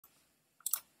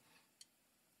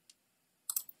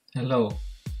Hello.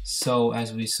 So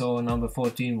as we saw, number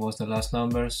 14 was the last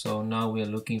number, so now we are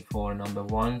looking for number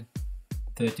 1,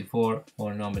 34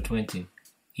 or number 20.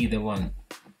 Either one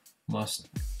must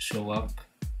show up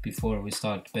before we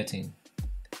start betting.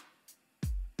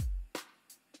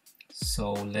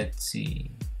 So let's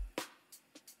see.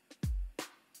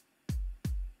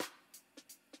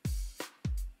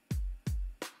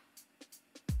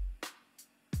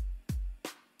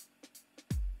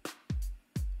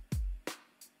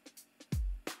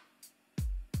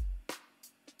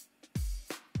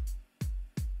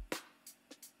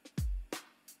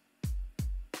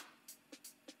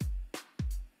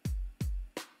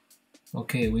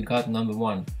 Okay, we got number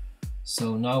 1.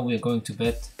 So now we're going to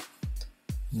bet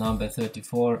number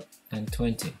 34 and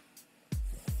 20.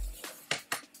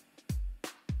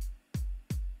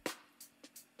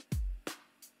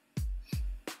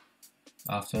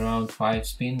 After around 5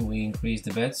 spin, we increase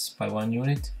the bets by 1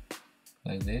 unit,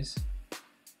 like this.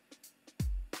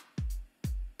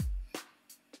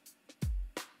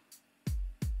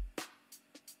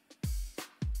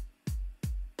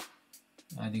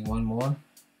 Adding one more.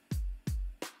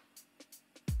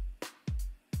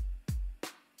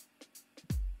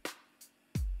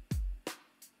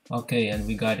 Okay, and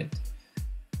we got it.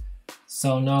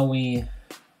 So now we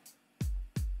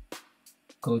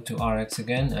go to RX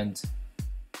again and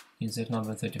insert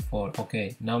number 34.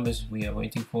 Okay, numbers we are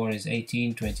waiting for is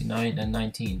 18, 29 and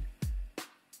 19.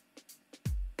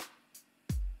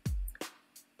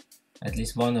 At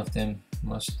least one of them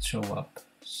must show up.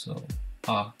 So,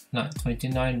 no,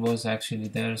 29 was actually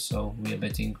there, so we are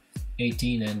betting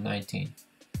 18 and 19.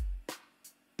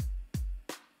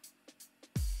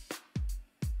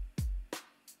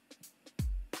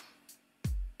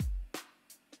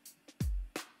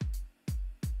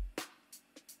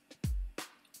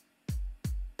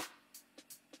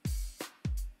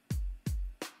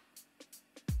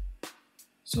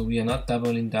 So we are not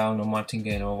doubling down on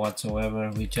martingale or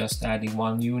whatsoever, we're just adding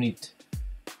 1 unit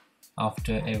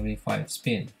after every 5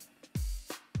 spin.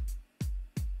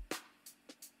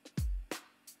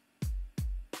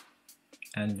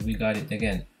 And we got it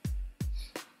again.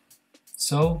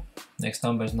 So next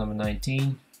number is number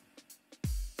 19.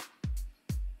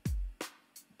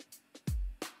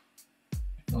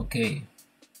 Okay,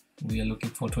 we are looking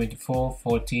for 24,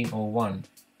 14 or 1.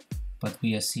 But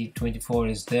we see 24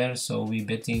 is there, so we're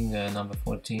betting number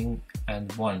 14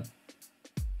 and 1.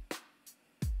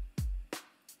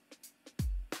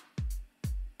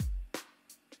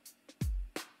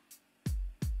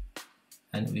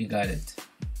 And we got it.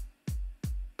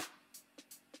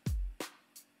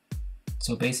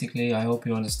 So basically, I hope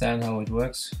you understand how it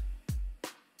works.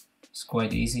 It's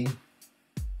quite easy.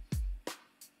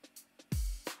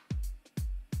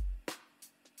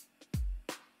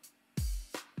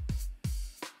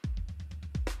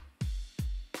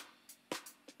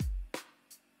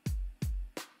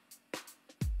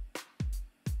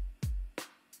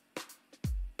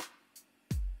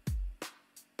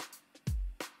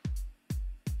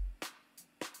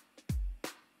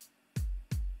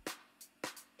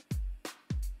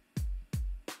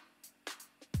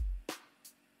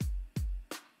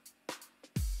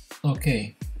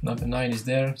 Okay, number 9 is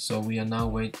there, so we are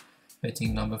now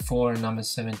betting number 4 and number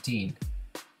 17.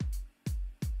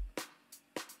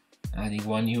 Adding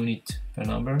 1 unit per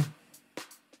number.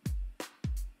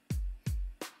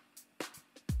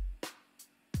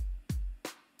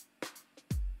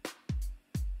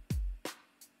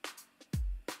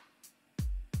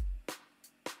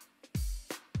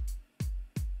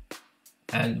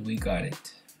 And we got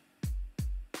it.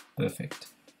 Perfect.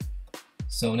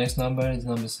 So next number is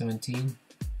number 17.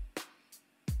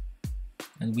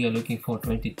 And we are looking for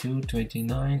 22,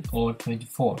 29 or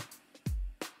 24.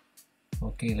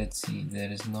 Okay, let's see,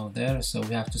 there is no there, so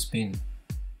we have to spin.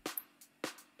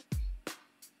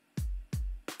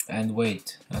 And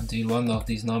wait until one of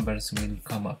these numbers will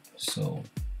come up. So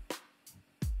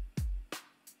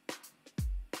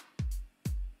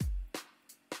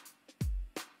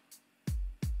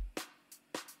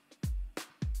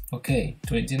okay,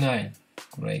 29.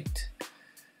 Great.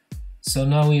 So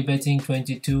now we're betting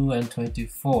 22 and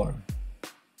 24.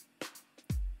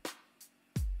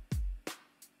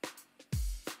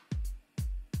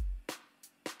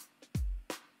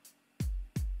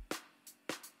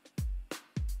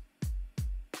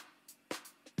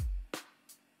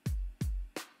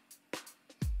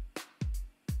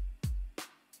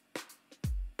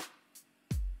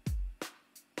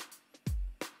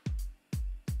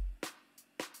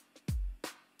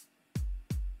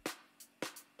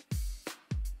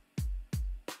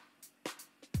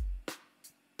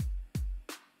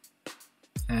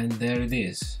 And there it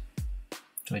is.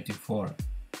 24.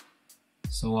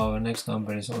 So our next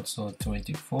number is also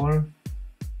 24.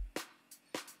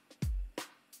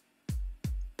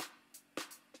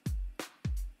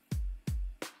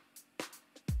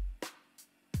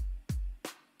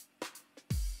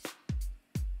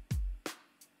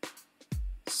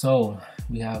 So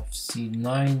we have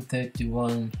C9,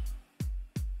 31,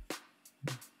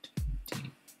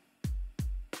 20.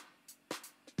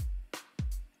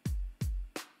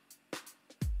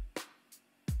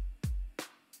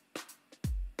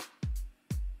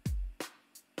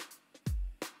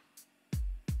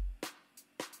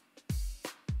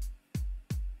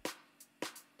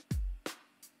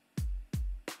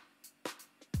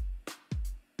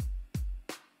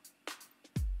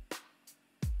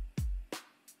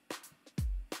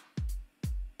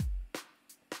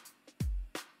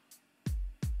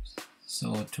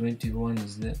 So 21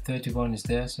 is there, 31 is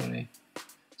there, sorry.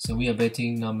 So we are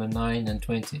betting number 9 and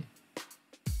 20.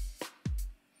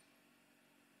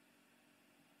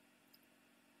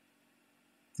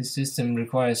 This system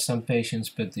requires some patience,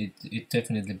 but it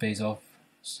definitely pays off.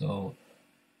 So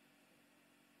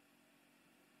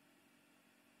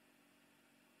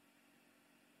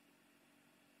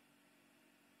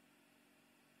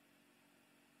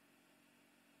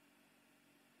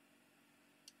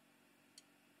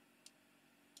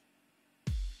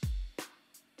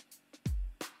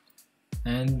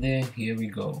and here we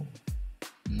go,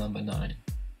 number 9.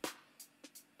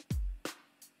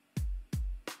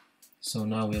 So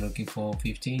now we're looking for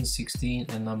 15, 16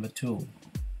 and number 2.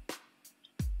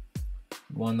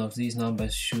 One of these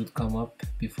numbers should come up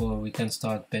before we can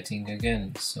start betting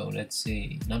again. So let's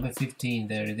see, number 15,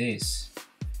 there it is.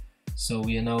 So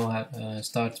we are now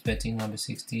start betting number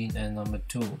 16 and number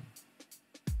 2.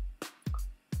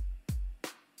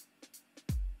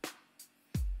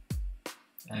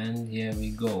 And here we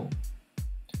go.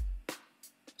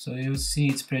 So you'll see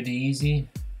it's pretty easy,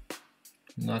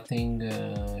 nothing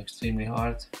extremely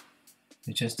hard.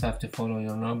 You just have to follow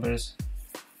your numbers,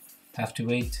 have to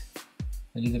wait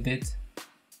a little bit.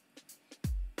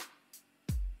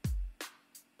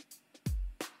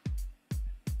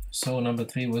 So number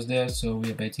 3 was there, so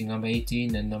we are betting number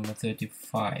 18 and number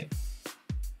 35.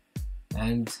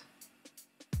 And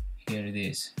here it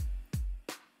is.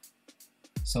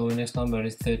 So the next number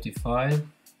is 35,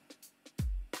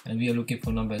 and we are looking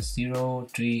for number 0,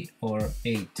 3 or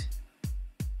 8.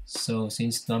 So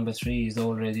since number 3 is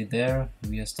already there,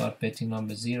 we will start betting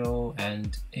number 0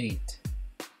 and 8,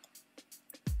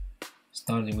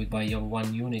 starting with by your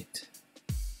 1 unit.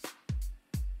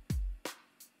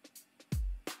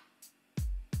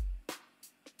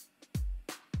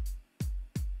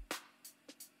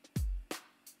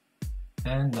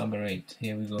 And number 8,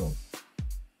 here we go.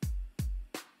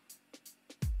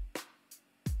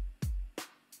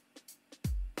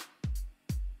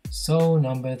 So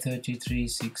number 33,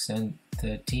 6 and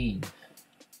 13.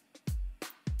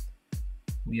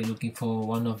 We are looking for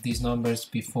one of these numbers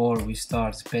before we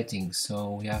start betting,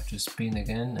 so we have to spin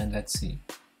again and let's see.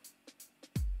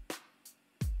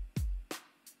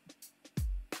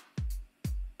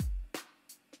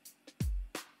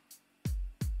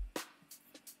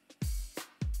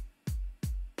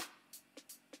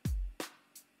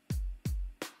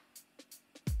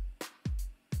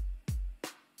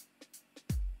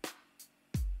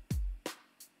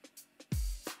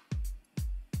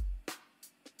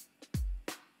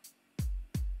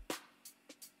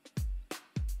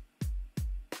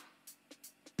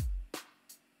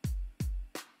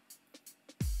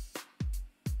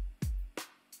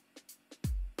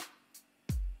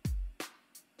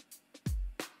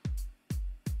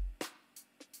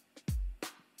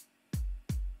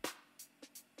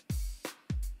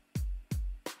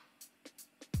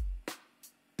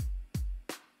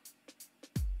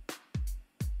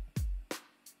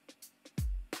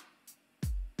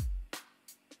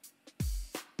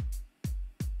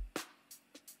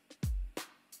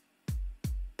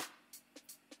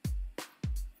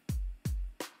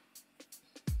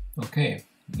 Okay,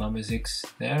 number 6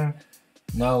 there.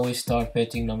 Now we start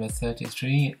betting number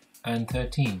 33 and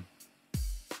 13.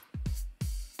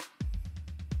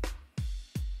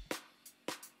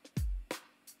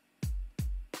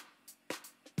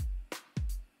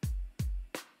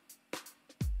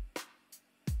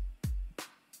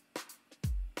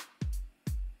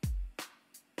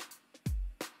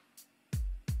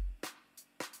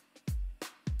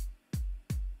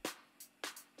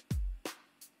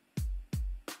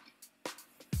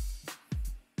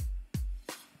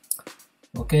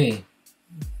 Okay,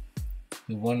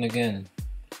 we won again.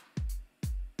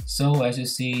 So as you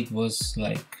see, it was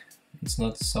like It's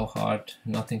not so hard,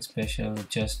 nothing special, you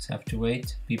just have to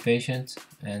wait, be patient,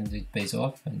 and it pays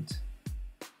off. And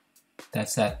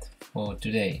that's that for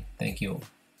today. Thank you.